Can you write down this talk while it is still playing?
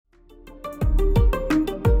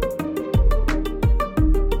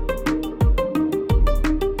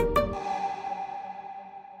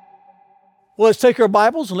Well, let's take our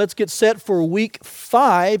Bibles and let's get set for week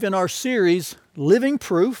 5 in our series, Living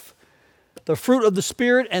Proof, the Fruit of the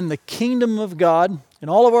Spirit and the Kingdom of God. In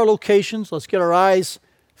all of our locations, let's get our eyes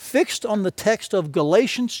fixed on the text of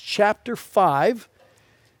Galatians chapter 5.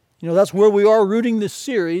 You know, that's where we are rooting this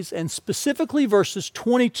series, and specifically verses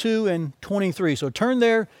 22 and 23. So turn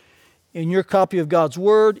there in your copy of God's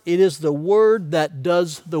Word. It is the Word that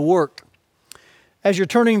does the work. As you're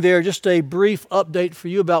turning there, just a brief update for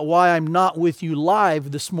you about why I'm not with you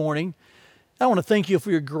live this morning. I want to thank you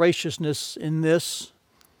for your graciousness in this.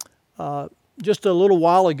 Just a little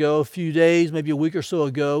while ago, a few days, maybe a week or so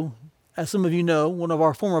ago, as some of you know, one of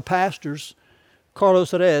our former pastors,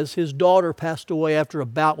 Carlos Reyes, his daughter passed away after a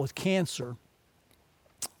bout with cancer.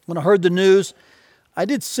 When I heard the news, I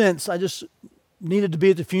did sense I just needed to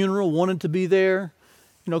be at the funeral, wanted to be there.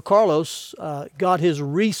 You know, Carlos got his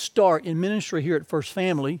restart in ministry here at First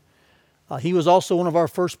Family. He was also one of our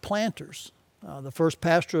first planters, the first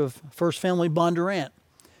pastor of First Family Bondurant.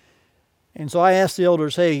 And so I asked the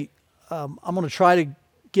elders, hey, I'm going to try to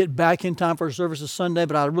get back in time for our service this Sunday,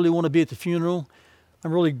 but I really want to be at the funeral.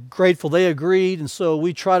 I'm really grateful they agreed, and so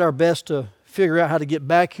we tried our best to figure out how to get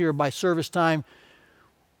back here by service time.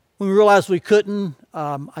 When we realized we couldn't,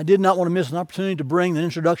 I did not want to miss an opportunity to bring an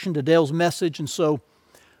introduction to Dale's message, and so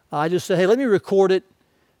I just said, hey, let me record it.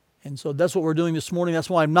 And so that's what we're doing this morning. That's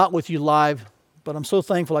why I'm not with you live, but I'm so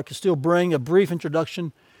thankful I could still bring a brief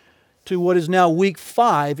introduction to what is now week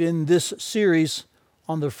 5 in this series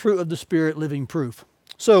on the fruit of the Spirit, Living Proof.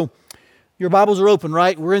 So your Bibles are open,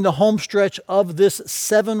 right? We're in the home stretch of this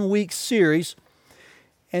 7-week series.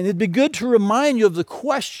 And it'd be good to remind you of the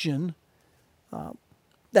question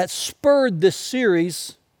that spurred this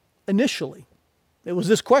series initially. It was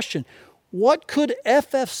this question: what could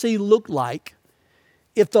FFC look like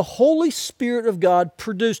if the Holy Spirit of God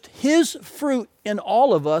produced His fruit in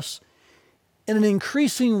all of us in an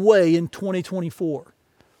increasing way in 2024?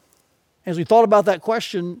 As we thought about that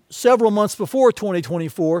question several months before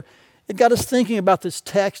 2024, it got us thinking about this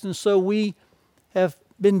text, and so we have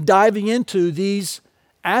been diving into these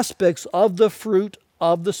aspects of the fruit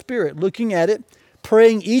of the Spirit, looking at it,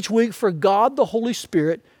 praying each week for God the Holy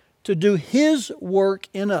Spirit to do His work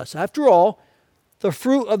in us. After all, the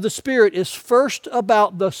fruit of the Spirit is first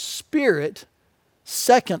about the Spirit,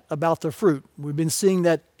 second about the fruit. We've been seeing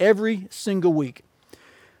that every single week.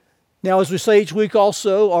 Now, as we say each week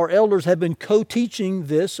also, our elders have been co-teaching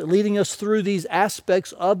this, leading us through these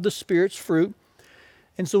aspects of the Spirit's fruit.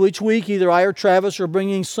 And so each week, either I or Travis are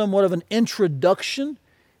bringing somewhat of an introduction,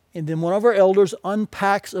 and then one of our elders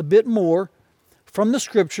unpacks a bit more from the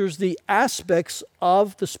Scriptures the aspects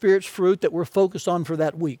of the Spirit's fruit that we're focused on for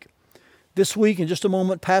that week. This week, in just a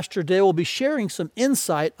moment, Pastor Dale will be sharing some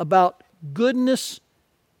insight about goodness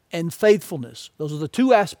and faithfulness. Those are the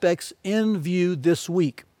two aspects in view this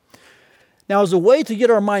week. Now, as a way to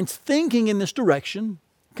get our minds thinking in this direction,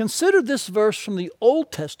 consider this verse from the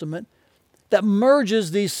Old Testament that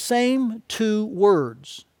merges these same two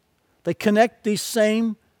words. They connect these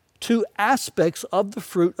same two aspects of the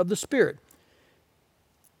fruit of the Spirit.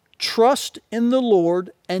 Trust in the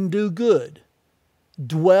Lord and do good.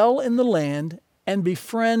 Dwell in the land and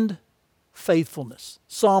befriend faithfulness.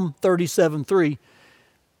 Psalm 37:3.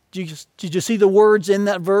 Did you see the words in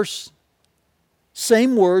that verse?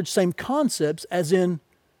 Same words, same concepts as in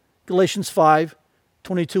Galatians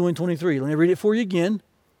 5:22 and 23. Let me read it for you again.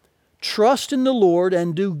 Trust in the Lord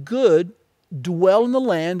and do good. Dwell in the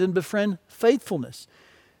land and befriend faithfulness.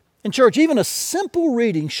 In church, even a simple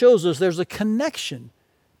reading shows us there's a connection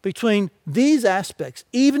between these aspects,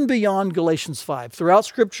 even beyond Galatians 5. Throughout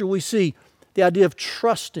Scripture, we see the idea of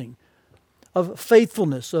trusting, of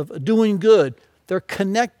faithfulness, of doing good. They're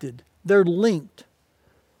connected. They're linked.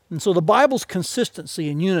 And so the Bible's consistency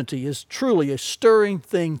and unity is truly a stirring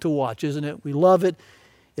thing to watch, isn't it? We love it.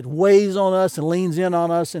 It weighs on us and leans in on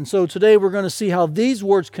us. And so today we're going to see how these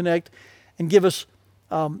words connect and give us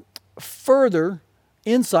further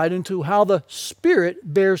insight into how the Spirit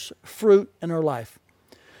bears fruit in our life.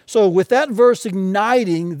 So with that verse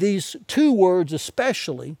igniting these two words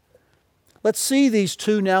especially, let's see these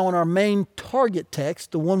two now in our main target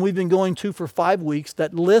text, the one we've been going to for 5 weeks,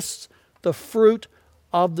 that lists the fruit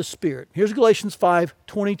of the Spirit. Here's Galatians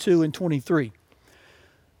 5:22 and 23.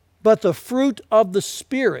 But the fruit of the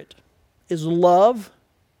Spirit is love,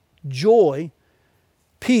 joy,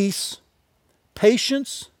 peace,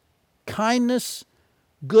 patience, kindness,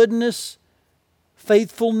 goodness,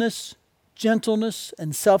 faithfulness, gentleness,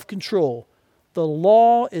 and self-control. The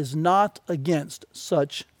law is not against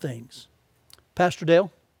such things. Pastor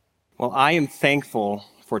Dale? Well, I am thankful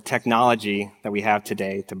for technology that we have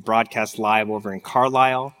today to broadcast live over in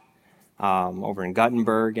Carlisle, over in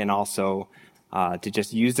Guttenberg, and also to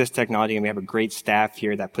just use this technology. And we have a great staff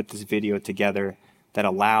here that put this video together that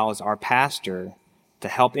allows our pastor to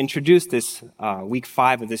help introduce this week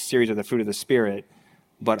 5 of this series of the fruit of the Spirit,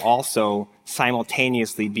 but also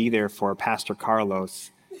simultaneously be there for Pastor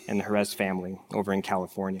Carlos and the Jerez family over in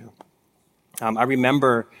California. I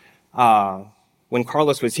remember when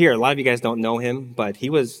Carlos was here. A lot of you guys don't know him, but he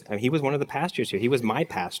was one of the pastors here. He was my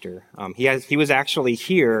pastor. He was actually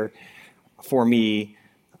here for me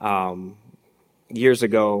years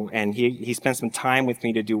ago, and he spent some time with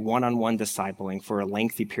me to do one-on-one discipling for a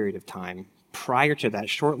lengthy period of time.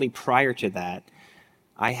 Shortly prior to that,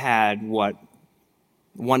 I had what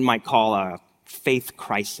one might call a faith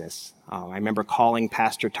crisis. I remember calling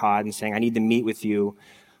Pastor Todd and saying, I need to meet with you.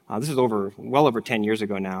 This is well over 10 years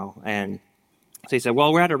ago now. And so he said,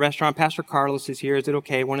 well, we're at a restaurant. Pastor Carlos is here. Is it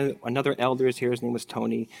okay? Another elder is here. His name was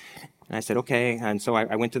Tony. And I said, okay. And so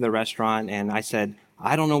I went to the restaurant and I said,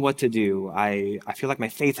 I don't know what to do. I feel like my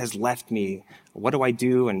faith has left me. What do I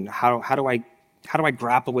do? And how do I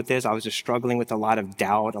grapple with this? I was just struggling with a lot of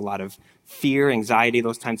doubt, a lot of fear, anxiety,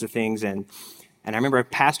 those kinds of things. And I remember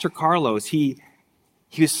Pastor Carlos, he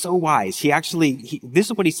was so wise. This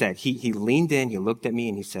is what he said. He leaned in, he looked at me,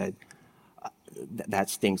 and he said, that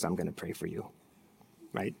stinks. I'm going to pray for you.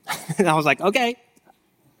 Right? And I was like, okay,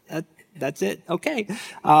 that's it. Okay.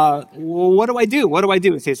 Well, what do I do? What do I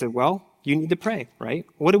do? And so he said, well, you need to pray, right?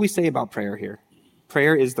 What do we say about prayer here?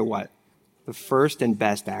 Prayer is the what? The first and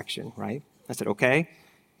best action, right? I said, okay.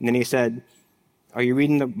 And then he said, are you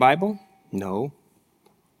reading the Bible? No.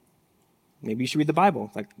 Maybe you should read the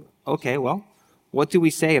Bible. Like, okay, well, what do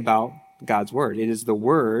we say about God's word? It is the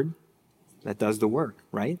word that does the work,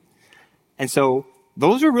 right? And so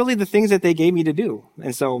those are really the things that they gave me to do.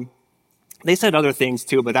 And so they said other things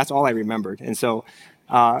too, but that's all I remembered. And so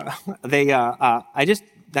God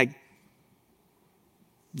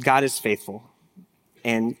is faithful,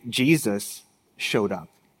 and Jesus showed up.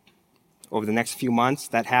 Over the next few months,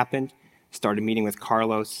 that happened. Started meeting with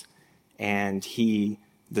Carlos, and he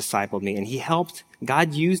discipled me, and he helped.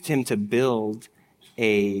 God used him to build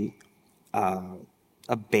a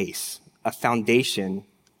base, a foundation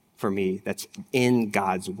for me that's in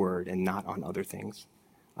God's word and not on other things.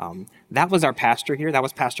 That was our pastor here. That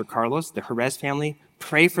was Pastor Carlos, the Jerez family.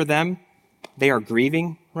 Pray for them. They are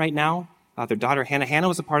grieving right now. Their daughter, Hannah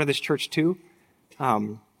was a part of this church too.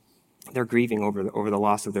 They're grieving over the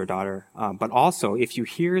loss of their daughter. But also, if you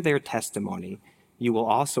hear their testimony, you will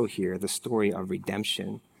also hear the story of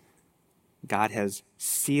redemption. God has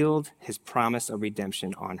sealed his promise of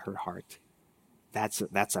redemption on her heart. That's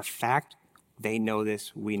a fact. They know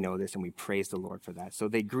this, we know this, and we praise the Lord for that. So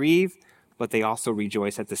they grieve, but they also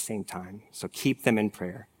rejoice at the same time. So keep them in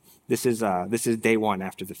prayer. This is day one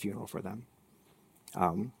after the funeral for them.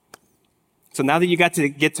 So now that you got to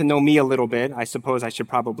get to know me a little bit, I suppose I should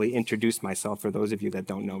probably introduce myself for those of you that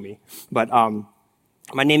don't know me. But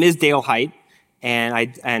my name is Dale Height,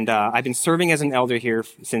 and I've been serving as an elder here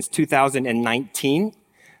since 2019.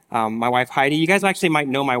 My wife Heidi, you guys actually might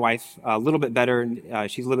know my wife a little bit better.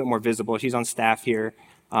 She's a little bit more visible. She's on staff here.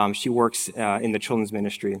 She works in the children's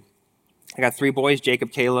ministry. I got 3 boys,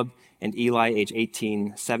 Jacob, Caleb, and Eli, age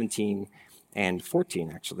 18, 17, and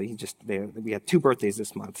 14, actually. We had 2 birthdays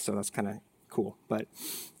this month, so that's kind of cool. But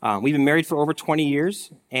we've been married for over 20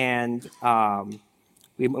 years, and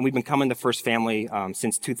we've been coming the first family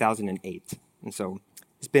since 2008. And so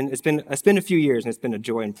it's been a few years, and it's been a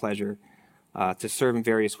joy and pleasure to serve in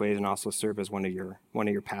various ways and also serve as one of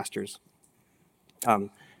your pastors.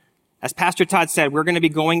 As Pastor Todd said, we're going to be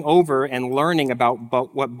going over and learning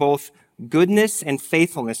about what both goodness and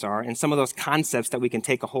faithfulness are, and some of those concepts that we can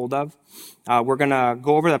take a hold of. We're going to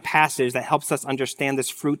go over the passage that helps us understand this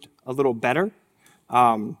fruit a little better.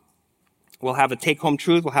 We'll have a take-home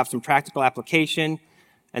truth. We'll have some practical application,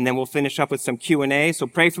 and then we'll finish up with some Q&A. So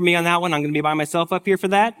pray for me on that one. I'm going to be by myself up here for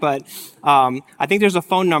that, but I think there's a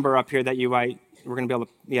phone number up here that we're going to be able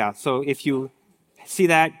to, yeah. So if you see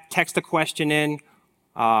that, text a question in,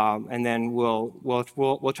 and then we'll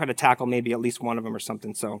try to tackle maybe at least one of them or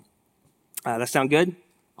something. So that sound good?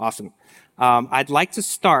 Awesome. I'd like to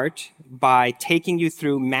start by taking you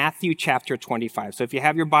through Matthew chapter 25. So if you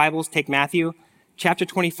have your Bibles, take Matthew chapter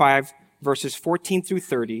 25, verses 14 through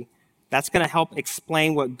 30. That's going to help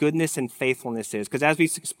explain what goodness and faithfulness is. Because as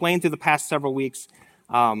we've explained through the past several weeks,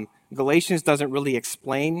 Galatians doesn't really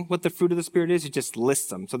explain what the fruit of the Spirit is. It just lists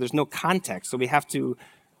them. So there's no context. So we have to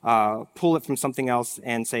pull it from something else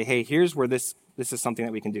and say, hey, here's where this is something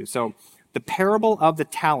that we can do. So the parable of the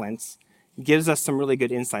talents gives us some really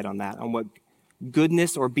good insight on that, on what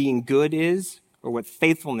goodness or being good is, or what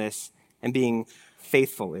faithfulness and being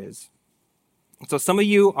faithful is. So some of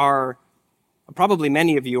you are, probably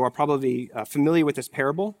many of you are probably familiar with this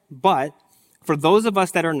parable, but for those of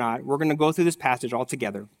us that are not, we're going to go through this passage all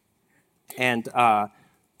together. And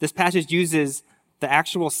this passage uses the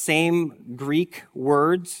actual same Greek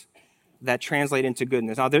words that translate into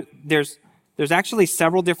goodness. Now, there's actually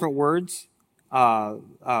several different words.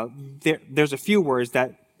 There's a few words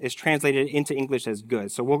that is translated into English as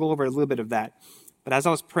good. So we'll go over a little bit of that. But as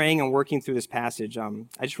I was praying and working through this passage, I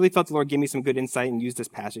just really felt the Lord give me some good insight and use this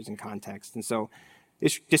passage in context. And so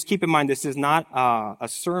just keep in mind, this is not a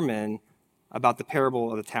sermon about the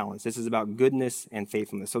parable of the talents. This is about goodness and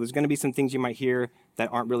faithfulness. So there's going to be some things you might hear that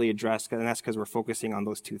aren't really addressed, and that's because we're focusing on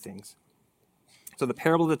those two things. So the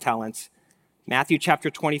parable of the talents, Matthew chapter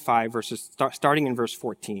 25, starting in verse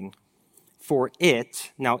 14. For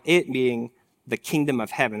it, now it being the kingdom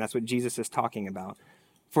of heaven, that's what Jesus is talking about.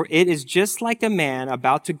 For it is just like a man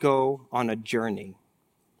about to go on a journey.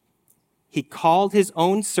 He called his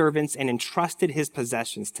own servants and entrusted his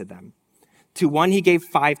possessions to them. To one he gave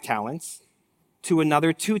 5 talents, to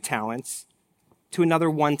another 2 talents, to another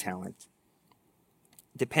 1 talent,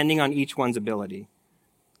 depending on each one's ability.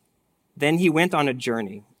 Then he went on a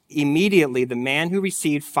journey. Immediately the man who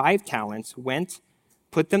received 5 talents went,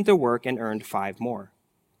 put them to work, and earned 5 more.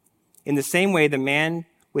 In the same way, the man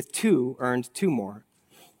with 2 earned 2 more.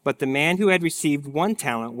 But the man who had received 1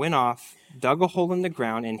 talent went off, dug a hole in the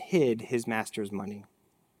ground, and hid his master's money.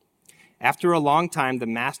 After a long time, the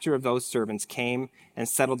master of those servants came and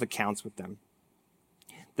settled accounts with them.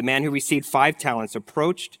 The man who received 5 talents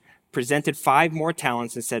approached, presented 5 more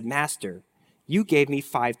talents, and said, Master, you gave me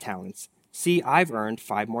 5 talents. See, I've earned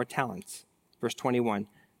 5 more talents. Verse 21.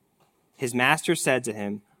 His master said to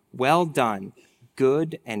him, Well done,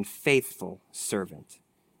 good and faithful servant.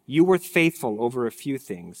 You were faithful over a few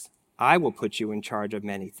things. I will put you in charge of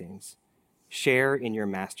many things. Share in your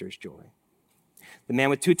master's joy. The man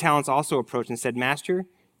with 2 talents also approached and said, Master,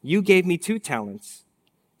 you gave me 2 talents.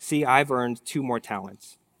 See, I've earned 2 more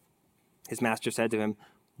talents. His master said to him,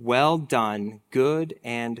 Well done, good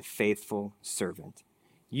and faithful servant.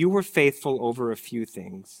 You were faithful over a few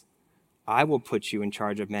things. I will put you in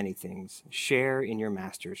charge of many things. Share in your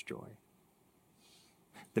master's joy.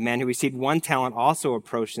 The man who received 1 talent also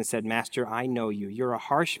approached and said, Master, I know you. You're a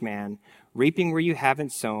harsh man, reaping where you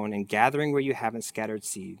haven't sown and gathering where you haven't scattered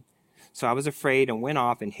seed. So I was afraid and went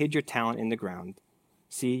off and hid your talent in the ground.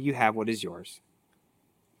 See, you have what is yours.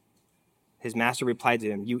 His master replied to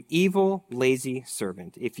him, You evil, lazy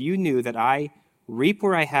servant. If you knew that I reap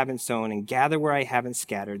where I haven't sown and gather where I haven't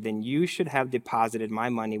scattered, then you should have deposited my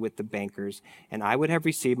money with the bankers, and I would have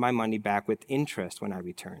received my money back with interest when I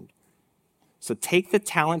returned. So take the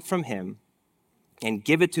talent from him and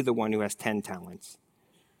give it to the one who has 10 talents.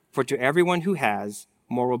 For to everyone who has,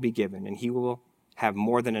 more will be given, and he will have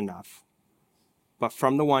more than enough. But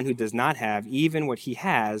from the one who does not have, even what he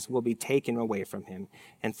has will be taken away from him.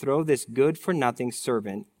 And throw this good-for-nothing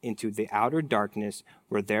servant into the outer darkness,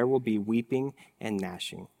 where there will be weeping and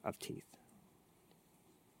gnashing of teeth.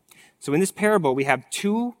 So in this parable, we have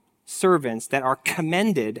 2 servants that are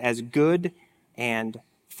commended as good and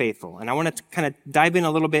faithful. And I want to kind of dive in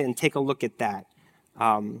a little bit and take a look at that.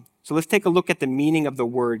 So let's take a look at the meaning of the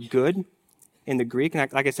word good in the Greek.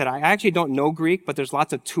 And like I said, I actually don't know Greek, but there's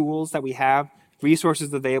lots of tools that we have,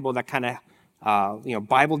 resources available that kind of,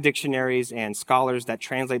 Bible dictionaries and scholars that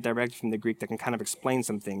translate directly from the Greek that can kind of explain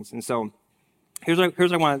some things. And so here's what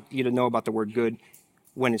I want you to know about the word good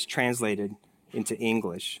when it's translated into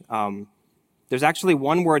English. There's actually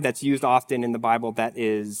one word that's used often in the Bible that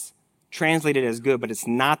is translated as good, but it's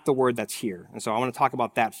not the word that's here. And so I want to talk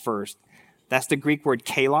about that first. That's the Greek word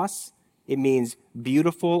kalos. It means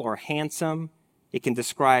beautiful or handsome. It can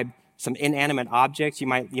describe some inanimate objects. You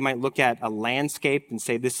might look at a landscape and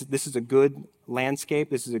say, this is a good landscape.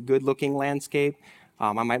 This is a good looking landscape.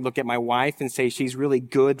 I might look at my wife and say she's really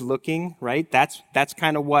good looking, right? That's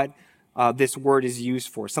kind of what this word is used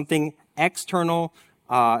for. Something external,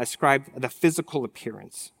 ascribed the physical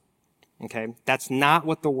appearance. Okay, that's not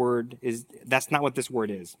what the word is. That's not what this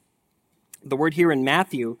word is. The word here in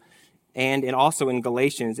Matthew and also in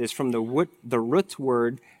Galatians is from the root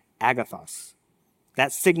word agathos.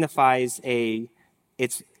 That signifies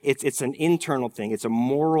it's an internal thing. It's a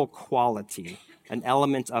moral quality, an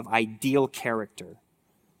element of ideal character.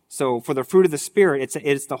 So for the fruit of the Spirit,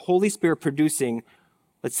 it's the Holy Spirit producing,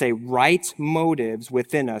 let's say, right motives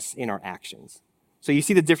within us in our actions. So you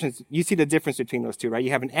see the difference. You see the difference between those two, right?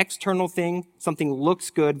 You have an external thing, something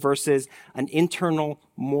looks good, versus an internal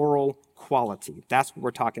moral quality. That's what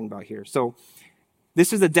we're talking about here. So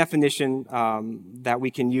this is the definition that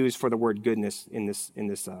we can use for the word goodness in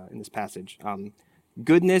this passage.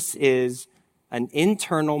 Goodness is an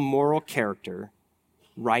internal moral character,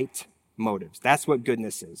 right motives. That's what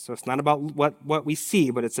goodness is. So it's not about what we see,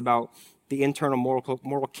 but it's about the internal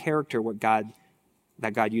moral character,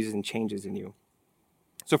 that God uses and changes in you.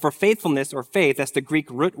 So for faithfulness or faith, that's the Greek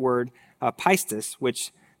root word pistis,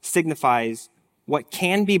 which signifies what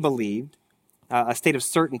can be believed, a state of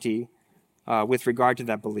certainty with regard to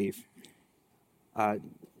that belief.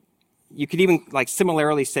 You could even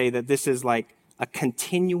similarly say that this is like a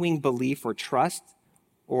continuing belief or trust,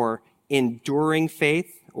 or enduring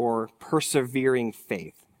faith, or persevering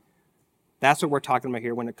faith. That's what we're talking about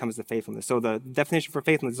here when it comes to faithfulness. So the definition for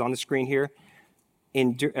faithfulness is on the screen here.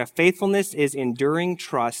 Faithfulness is enduring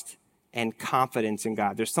trust and confidence in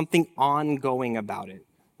God. There's something ongoing about it.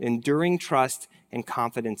 Enduring trust and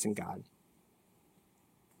confidence in God.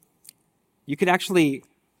 You could actually,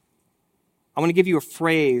 I want to give you a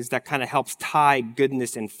phrase that kind of helps tie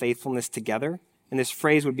goodness and faithfulness together. And this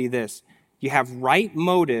phrase would be this: you have right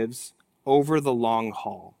motives over the long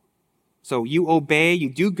haul. So you obey, you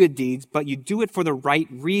do good deeds, but you do it for the right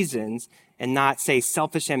reasons and not, say,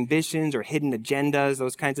 selfish ambitions or hidden agendas,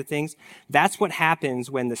 those kinds of things. That's what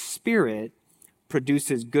happens when the Spirit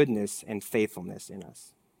produces goodness and faithfulness in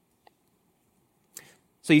us.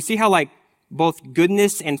 So you see how both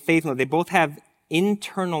goodness and faithfulness, they both have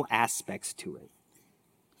internal aspects to it.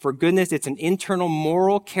 For goodness, it's an internal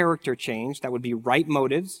moral character change. That would be right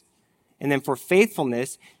motives. And then for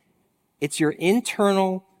faithfulness, it's your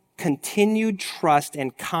internal continued trust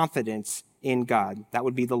and confidence in God. That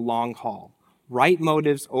would be the long haul. Right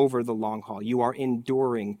motives over the long haul. You are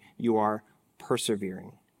enduring. You are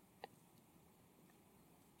persevering.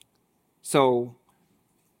 So,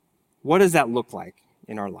 what does that look like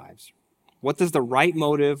in our lives? What does the right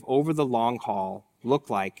motive over the long haul look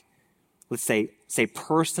like? Let's say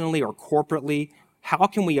personally or corporately. How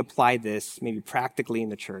can we apply this maybe practically in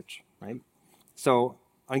the church, right? So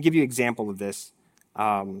I'll give you an example of this.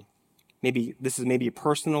 Maybe this is maybe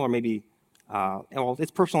personal or maybe,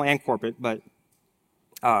 it's personal and corporate, but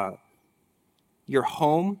your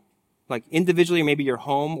home, individually, maybe your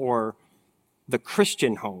home or the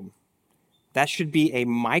Christian home, that should be a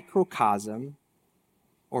microcosm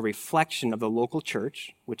or reflection of the local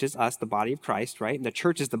church, which is us, the body of Christ, right? And the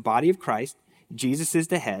church is the body of Christ. Jesus is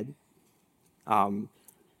the head.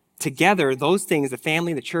 Together, those things, the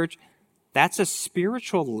family, the church, that's a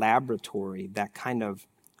spiritual laboratory that kind of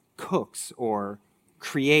cooks or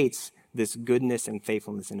creates this goodness and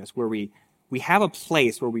faithfulness in us, where we have a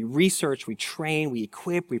place where we research, we train, we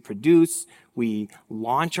equip, we produce, we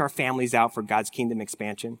launch our families out for God's kingdom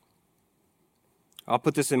expansion. I'll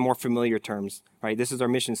put this in more familiar terms, right? This is our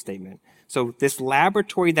mission statement. So this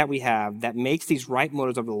laboratory that we have that makes these right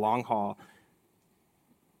motives over the long haul,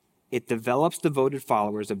 it develops devoted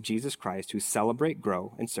followers of Jesus Christ who celebrate,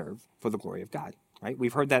 grow, and serve for the glory of God, right?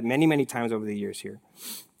 We've heard that many, many times over the years here.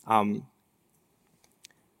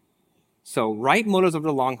 So right motives over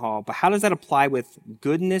the long haul, but how does that apply with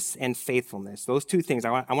goodness and faithfulness? Those two things.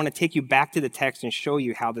 I want to take you back to the text and show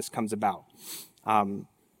you how this comes about.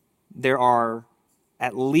 There are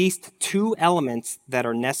at least two elements that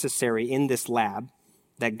are necessary in this lab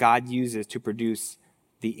that God uses to produce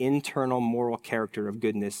the internal moral character of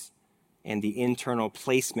goodness and the internal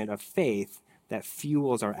placement of faith that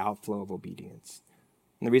fuels our outflow of obedience.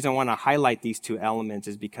 And the reason I want to highlight these two elements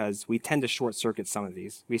is because we tend to short-circuit some of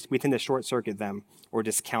these. We tend to short-circuit them or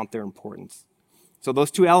discount their importance. So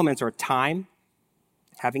those two elements are time,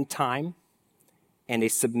 having time, and a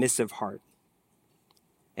submissive heart.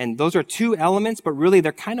 And those are two elements, but really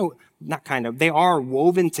they're they are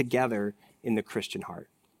woven together in the Christian heart.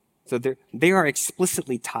 So they are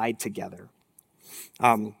explicitly tied together.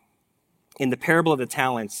 In the parable of the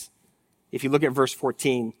talents, if you look at verse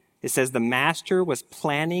 14, it says the master was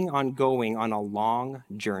planning on going on a long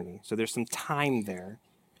journey. So there's some time there.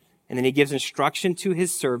 And then he gives instruction to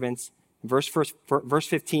his servants. Verse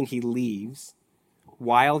 15, he leaves.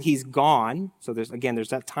 While he's gone, so there's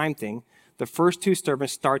that time thing, the first two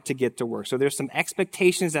servants start to get to work. So there's some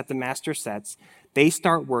expectations that the master sets. They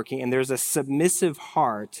start working, and there's a submissive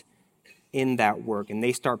heart in that work, and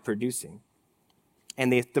they start producing.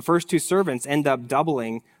 And the first two servants end up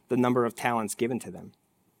doubling the number of talents given to them.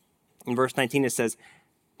 In verse 19, it says,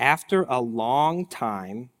 after a long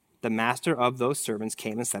time, the master of those servants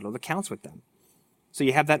came and settled accounts with them. So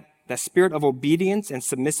you have that spirit of obedience and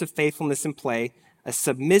submissive faithfulness in play, a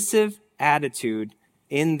submissive attitude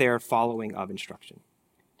in their following of instruction.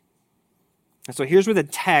 And so here's where the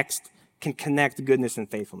text can connect goodness and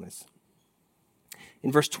faithfulness.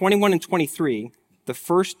 In verse 21 and 23, the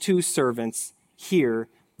first two servants hear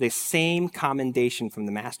the same commendation from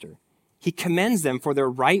the master. He commends them for their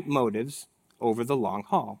right motives over the long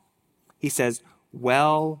haul. He says,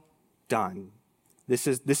 well done. This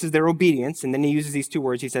is their obedience. And then he uses these two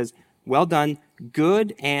words. He says, well done,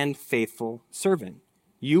 good and faithful servant.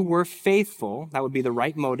 You were faithful. That would be the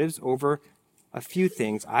right motives over a few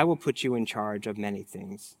things. I will put you in charge of many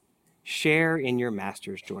things. Share in your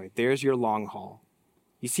master's joy. There's your long haul.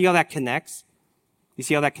 You see how that connects? You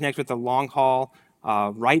see how that connects with the long haul,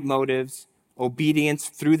 right motives, obedience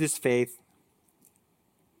through this faith.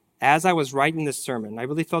 As I was writing this sermon, I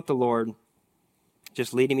really felt the Lord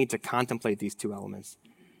just leading me to contemplate these two elements,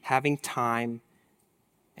 having time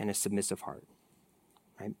and a submissive heart,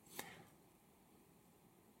 right?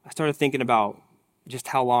 I started thinking about just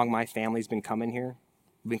how long my family's been coming here.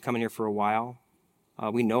 We've been coming here for a while.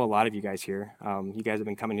 We know a lot of you guys here. You guys have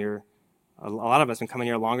been coming here. A lot of us have been coming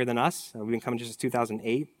here longer than us. We've been coming just since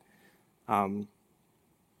 2008.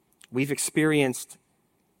 We've experienced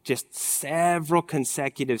just several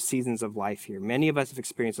consecutive seasons of life here. Many of us have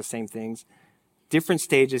experienced the same things. Different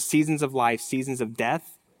stages, seasons of life, seasons of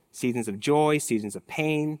death, seasons of joy, seasons of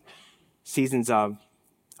pain, seasons of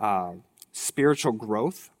spiritual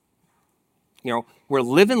growth. You know, we're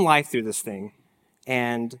living life through this thing,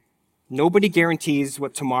 and nobody guarantees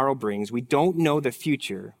what tomorrow brings. We don't know the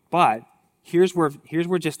future, but here's where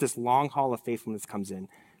just this long haul of faithfulness comes in.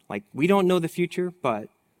 Like, we don't know the future, but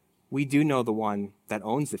we do know the one that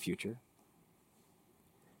owns the future.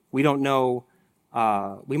 We don't know,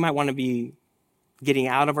 we might want to be getting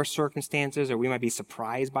out of our circumstances, or we might be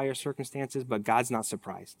surprised by our circumstances, but God's not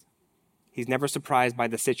surprised. He's never surprised by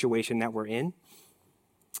the situation that we're in.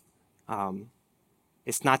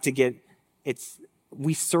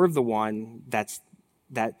 We serve the one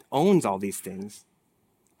that owns all these things.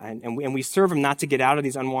 And we serve him not to get out of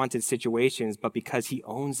these unwanted situations, but because he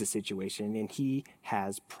owns the situation, and he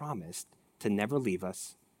has promised to never leave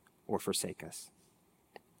us or forsake us.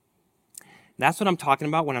 That's what I'm talking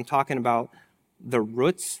about when I'm talking about the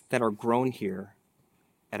roots that are grown here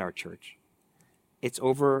at our church. It's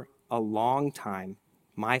over a long time.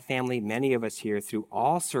 My family, many of us here, through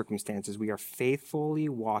all circumstances, we are faithfully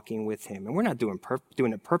walking with him. And we're not doing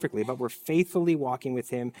it perfectly, but we're faithfully walking with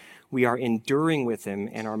him. We are enduring with him,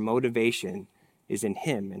 and our motivation is in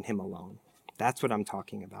him and him alone. That's what I'm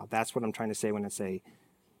talking about. That's what I'm trying to say when I say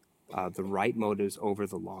the right motives over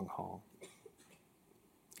the long haul.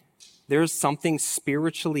 There's something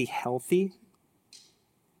spiritually healthy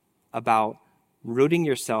about rooting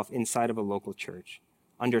yourself inside of a local church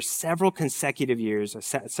under several consecutive years, or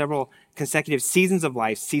several consecutive seasons of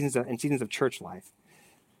life, seasons of church life.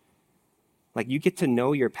 Like, you get to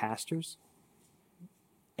know your pastors,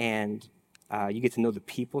 and you get to know the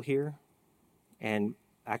people here, and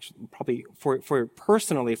actually, probably for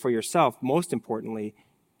personally, for yourself, most importantly,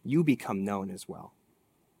 you become known as well.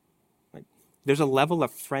 Like, there's a level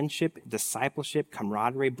of friendship, discipleship,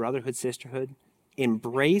 camaraderie, brotherhood, sisterhood,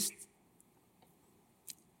 embraced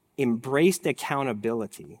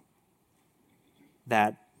accountability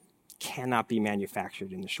that cannot be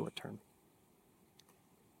manufactured in the short term.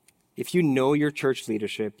 If you know your church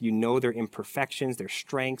leadership, you know their imperfections, their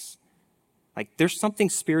strengths, like, there's something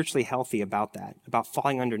spiritually healthy about that, about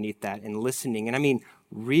falling underneath that and listening, and I mean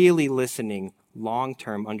really listening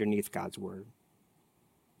long-term underneath God's word.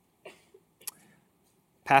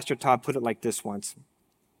 Pastor Todd put it like this once.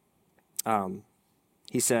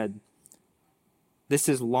 He said, this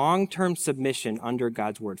is long-term submission under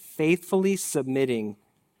God's word, faithfully submitting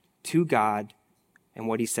to God and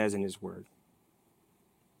what he says in his word.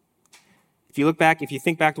 If you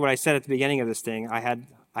think back to what I said at the beginning of this thing, I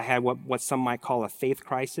had what some might call a faith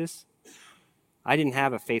crisis. I didn't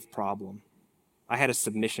have a faith problem. I had a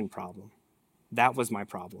submission problem. That was my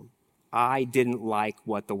problem. I didn't like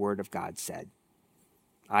what the word of God said.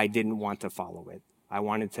 I didn't want to follow it. I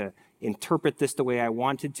wanted to interpret this the way I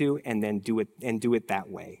wanted to, and then do it that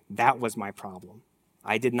way. That was my problem.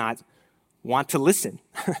 I did not want to listen.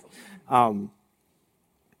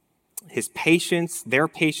 His patience, their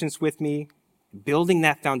patience with me, building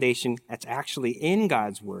that foundation that's actually in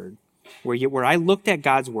God's word, where I looked at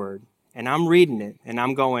God's word and I'm reading it and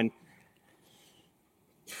I'm going,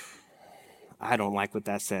 I don't like what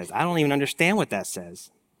that says. I don't even understand what that says.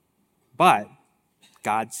 But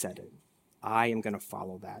God said it. I am going to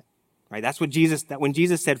follow that. Right? That's when Jesus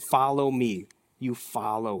said, follow me, you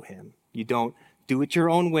follow him. You don't do it your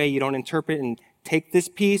own way. You don't interpret and take this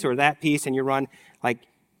piece or that piece and you run. Like,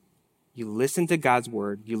 you listen to God's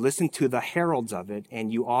word, you listen to the heralds of it,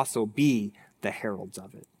 and you also be the heralds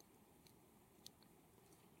of it.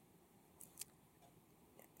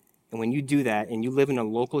 And when you do that and you live in a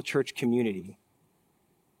local church community,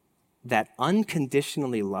 that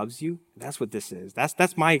unconditionally loves you, that's what this is.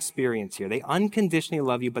 That's my experience here. They unconditionally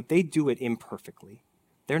love you, but they do it imperfectly.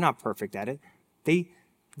 They're not perfect at it.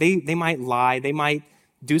 They might lie. They might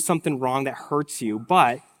do something wrong that hurts you,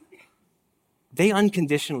 but they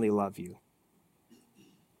unconditionally love you.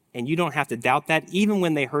 And you don't have to doubt that even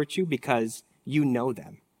when they hurt you, because you know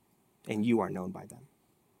them and you are known by them.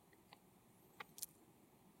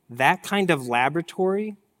 That kind of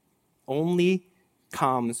laboratory only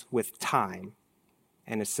comes with time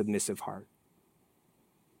and a submissive heart.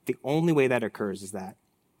 The only way that occurs is that.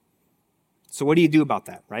 So what do you do about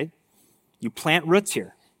that, right? You plant roots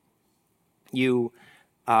here. You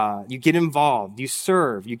get involved. You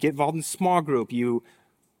serve. You get involved in small group. You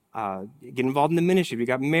get involved in the ministry. You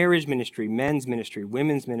got marriage ministry, men's ministry,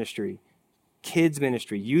 women's ministry, kids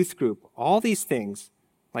ministry, youth group, all these things.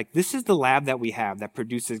 Like, this is the lab that we have that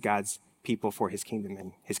produces God's people for his kingdom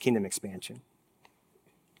and his kingdom expansion.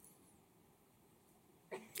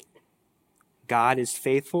 God is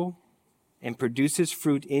faithful and produces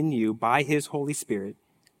fruit in you by his Holy Spirit,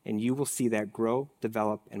 and you will see that grow,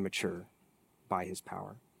 develop, and mature by his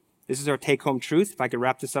power. This is our take-home truth. If I could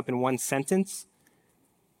wrap this up in one sentence.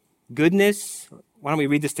 Goodness, why don't we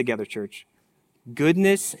read this together, church?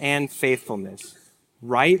 Goodness and faithfulness,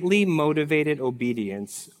 rightly motivated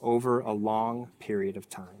obedience over a long period of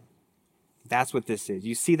time. That's what this is.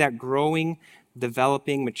 You see that growing,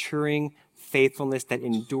 developing, maturing faithfulness that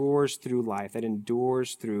endures through life, that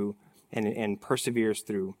endures through and perseveres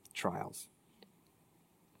through trials.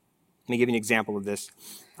 Let me give you an example of this.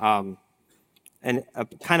 And a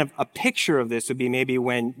kind of a picture of this would be maybe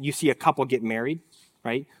when you see a couple get married,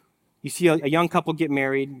 right? You see a young couple get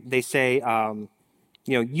married. They say,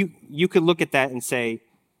 you could look at that and say,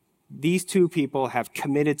 these two people have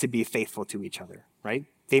committed to be faithful to each other, right?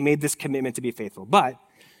 They made this commitment to be faithful. But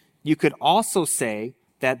you could also say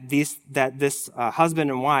that this husband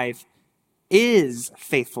and wife is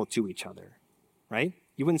faithful to each other, right?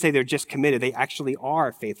 You wouldn't say they're just committed. They actually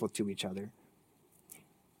are faithful to each other.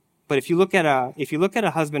 But if you look at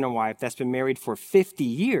a husband and wife that's been married for 50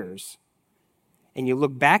 years, and you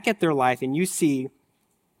look back at their life and you see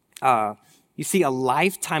a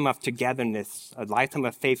lifetime of togetherness, a lifetime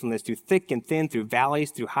of faithfulness through thick and thin, through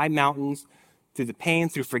valleys, through high mountains, through the pain,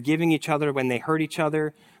 through forgiving each other when they hurt each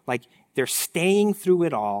other. Like, they're staying through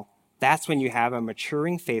it all. That's when you have a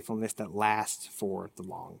maturing faithfulness that lasts for the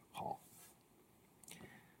long haul.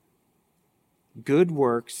 Good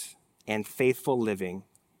works and faithful living,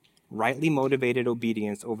 rightly motivated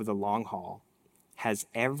obedience over the long haul, has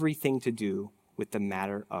everything to do with the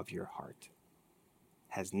matter of your heart.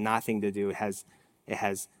 Has nothing to do.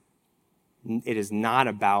 It is not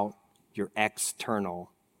about your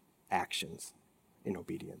external actions in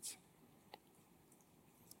obedience.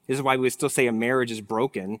 This is why we would still say a marriage is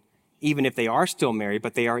broken, even if they are still married,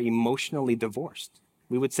 but they are emotionally divorced.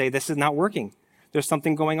 We would say this is not working. There's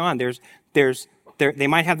something going on. They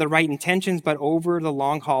might have the right intentions, but over the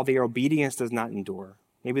long haul, their obedience does not endure.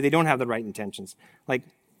 Maybe they don't have the right intentions.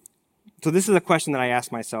 So this is a question that I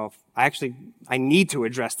ask myself. I need to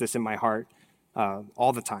address this in my heart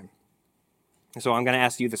all the time. And so I'm going to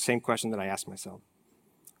ask you the same question that I ask myself.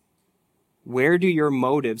 Where do your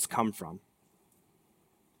motives come from?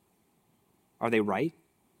 Are they right?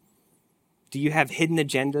 Do you have hidden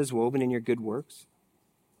agendas woven in your good works?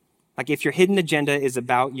 Like, if your hidden agenda is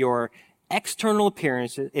about your external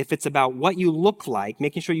appearance, if it's about what you look like,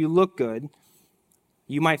 making sure you look good,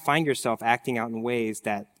 you might find yourself acting out in ways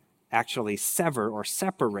that actually sever or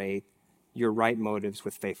separate your right motives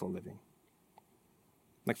with faithful living.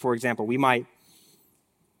 Like, for example, we might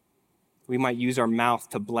use our mouth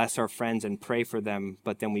to bless our friends and pray for them,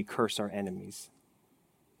 but then we curse our enemies.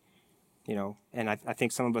 And I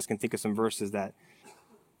think some of us can think of some verses that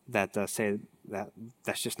say that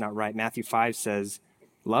that's just not right. Matthew 5 says,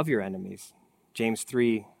 love your enemies. James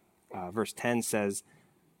 3, verse 10 says,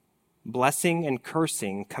 blessing and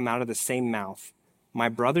cursing come out of the same mouth. My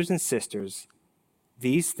brothers and sisters,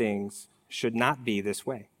 these things should not be this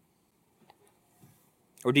way.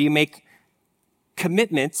 Or do you make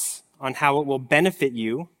commitments on how it will benefit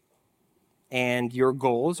you and your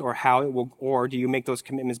goals, or do you make those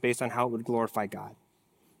commitments based on how it would glorify God?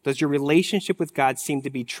 Does your relationship with God seem to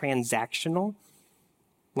be transactional?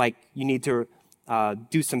 Like, you need to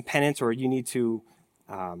do some penance, or you need to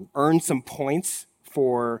earn some points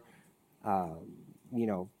for,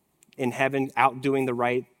 in heaven, outdoing the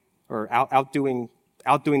right, or outdoing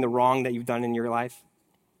the wrong that you've done in your life?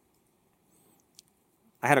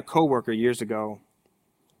 I had a coworker years ago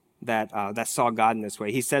that saw God in this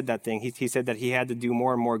way. He said that thing. He said that he had to do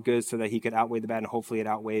more and more good so that he could outweigh the bad, and hopefully it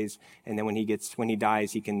outweighs. And then when he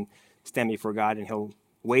dies, he can stand before God and he'll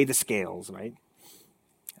weigh the scales, right?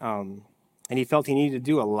 And he felt he needed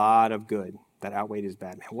to do a lot of good that outweighed his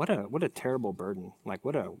bad. Man, what a terrible burden. Like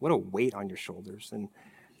what a weight on your shoulders. And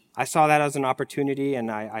I saw that as an opportunity,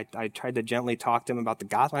 and I tried to gently talk to him about the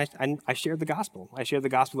gospel. I shared the gospel. I shared the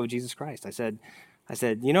gospel of Jesus Christ. I said,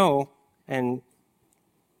 and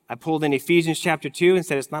I pulled in Ephesians chapter 2 and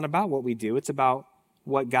said, it's not about what we do. It's about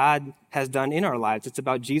what God has done in our lives. It's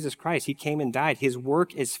about Jesus Christ. He came and died. His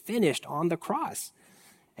work is finished on the cross.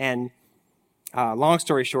 And long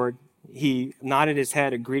story short, he nodded his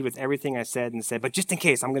head, agreed with everything I said, and said, but just in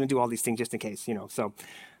case, I'm going to do all these things just in case, So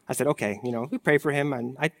I said, okay, we pray for him,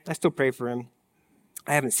 and I still pray for him.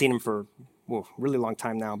 I haven't seen him for a really long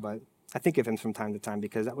time now, but I think of him from time to time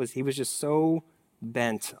because he was just so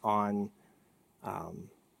bent on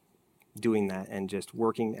doing that and just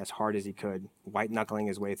working as hard as he could, white-knuckling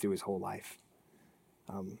his way through his whole life.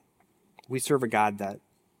 We serve a God that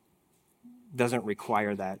doesn't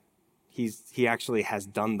require that. He actually has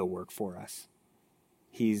done the work for us.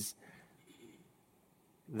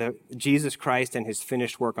 Jesus Christ and his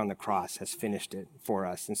finished work on the cross has finished it for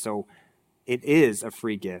us. And so it is a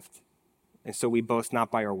free gift. And so we boast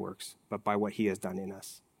not by our works, but by what he has done in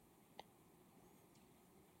us.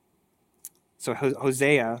 So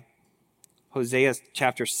Hosea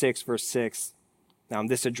chapter 6, verse 6,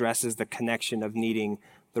 this addresses the connection of needing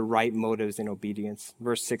the right motives in obedience.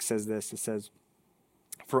 Verse 6 says this, it says,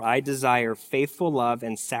 for I desire faithful love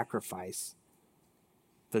and sacrifice,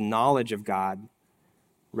 the knowledge of God,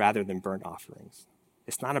 rather than burnt offerings.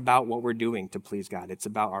 It's not about what we're doing to please God. It's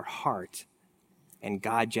about our heart, and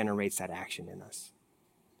God generates that action in us.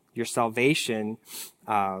 Your salvation,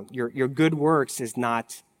 your good works is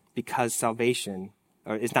not because salvation,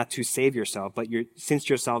 or is not to save yourself, but since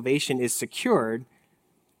your salvation is secured,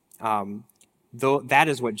 though that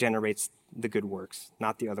is what generates the good works,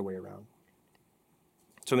 not the other way around.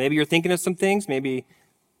 So maybe you're thinking of some things. Maybe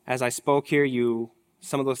as I spoke here,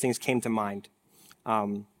 some of those things came to mind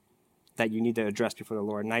that you need to address before the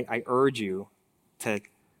Lord. And I urge you to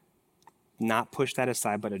not push that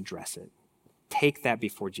aside, but address it. Take that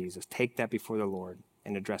before Jesus. Take that before the Lord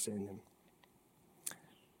and address it in him.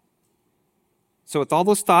 So with all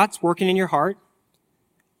those thoughts working in your heart,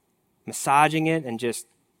 massaging it, and just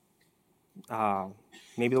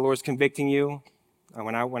maybe the Lord's convicting you.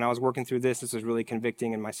 When I was working through this was really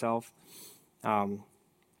convicting in myself. I'd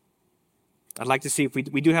like to see if we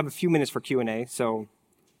do have a few minutes for Q&A. So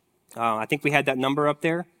I think we had that number up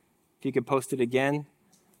there. If you could post it again.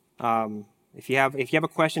 If you have a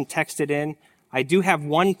question, text it in. I do have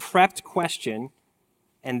one prepped question,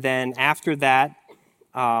 and then after that,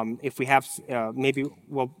 if we have maybe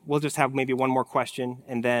we'll just have maybe one more question,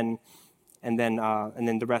 and then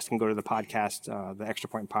the rest can go to the podcast, the Extra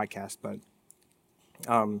Point podcast. But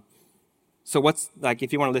so what's like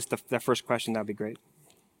if you want to list the first question, that'd be great.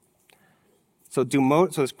 So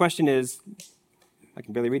so this question is, I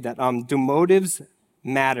can barely read that. Do motives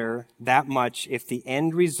matter that much if the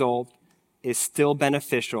end result is still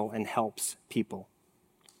beneficial and helps people?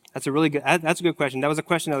 That's a good question. That was a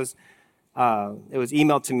question that was it was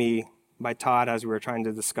emailed to me by Todd as we were trying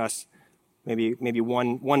to discuss maybe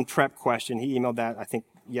one prep question. He emailed that I think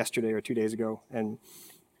yesterday or 2 days ago, and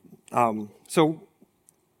so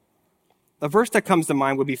a verse that comes to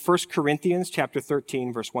mind would be 1 Corinthians chapter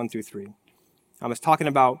 13, verse 1 through 3. It's talking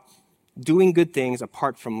about doing good things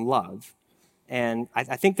apart from love. And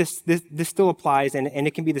I think this still applies, and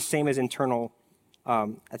it can be the same as internal. I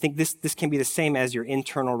think this can be the same as your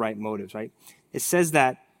internal right motives, right? It says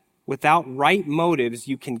that without right motives,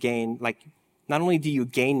 you can gain, not only do you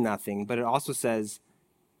gain nothing, but it also says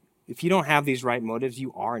if you don't have these right motives,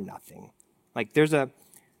 you are nothing. Like there's a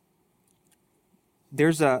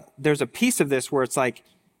piece of this where it's like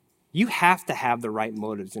you have to have the right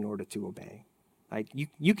motives in order to obey. Like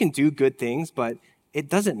you can do good things, but it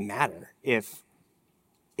doesn't matter if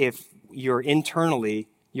you're internally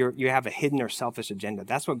you have a hidden or selfish agenda.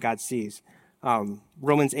 That's what God sees.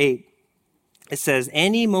 Romans 8, it says,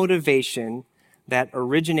 any motivation that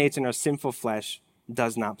originates in our sinful flesh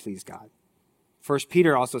does not please God. 1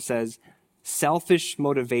 Peter also says, selfish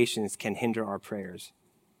motivations can hinder our prayers.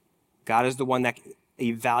 God is the one that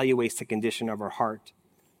evaluates the condition of our heart.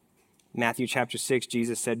 Matthew chapter 6,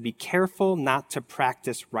 Jesus said, be careful not to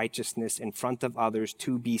practice righteousness in front of others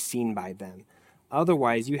to be seen by them.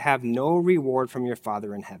 Otherwise, you have no reward from your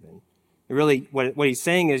Father in heaven. Really, what he's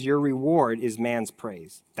saying is your reward is man's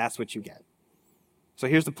praise. That's what you get. So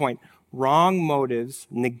here's the point. Wrong motives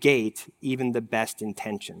negate even the best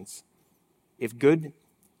intentions. If the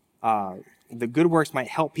good works might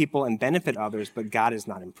help people and benefit others, but God is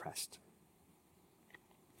not impressed.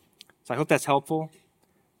 So I hope that's helpful.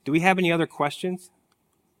 Do we have any other questions?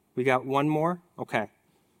 We got one more? Okay.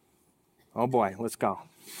 Oh boy, let's go.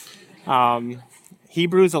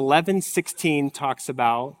 Hebrews 11:16 talks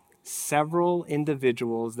about several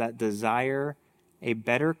individuals that desire a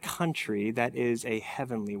better country that is a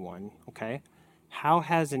heavenly one. Okay, how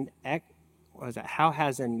has an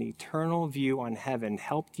eternal view on heaven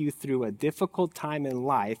helped you through a difficult time in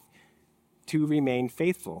life to remain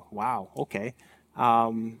faithful? Wow. Okay.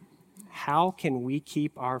 How can we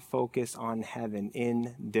keep our focus on heaven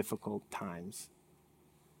in difficult times?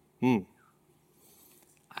 I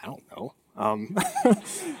don't know.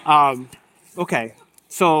 Okay,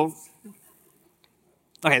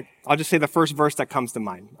 I'll just say the first verse that comes to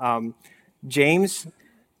mind. James,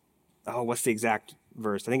 what's the exact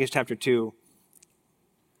verse? I think it's chapter 2.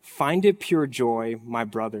 Find it pure joy, my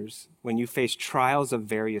brothers, when you face trials of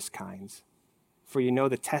various kinds. For you know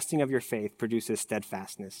the testing of your faith produces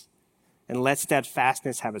steadfastness. And let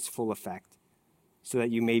steadfastness have its full effect, so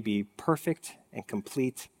that you may be perfect and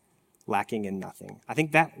complete, lacking in nothing. I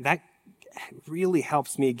think that really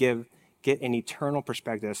helps me get an eternal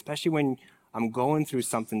perspective, especially when I'm going through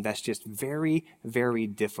something that's just very, very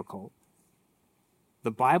difficult.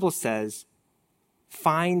 The Bible says,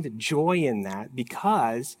 find joy in that,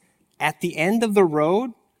 because at the end of the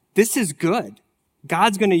road, this is good.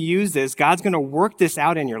 God's going to use this. God's going to work this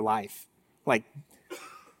out in your life. Like,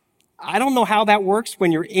 I don't know how that works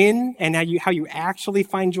when you're in and how you actually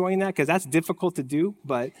find joy in that, because that's difficult to do.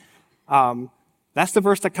 But that's the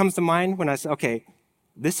verse that comes to mind when I say, okay,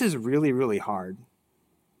 this is really, really hard.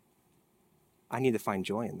 I need to find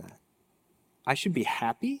joy in that. I should be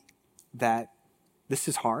happy that this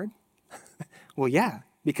is hard. Well, yeah,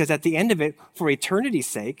 because at the end of it, for eternity's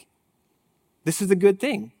sake, this is a good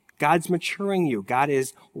thing. God's maturing you. God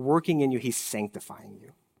is working in you. He's sanctifying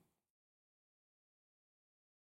you.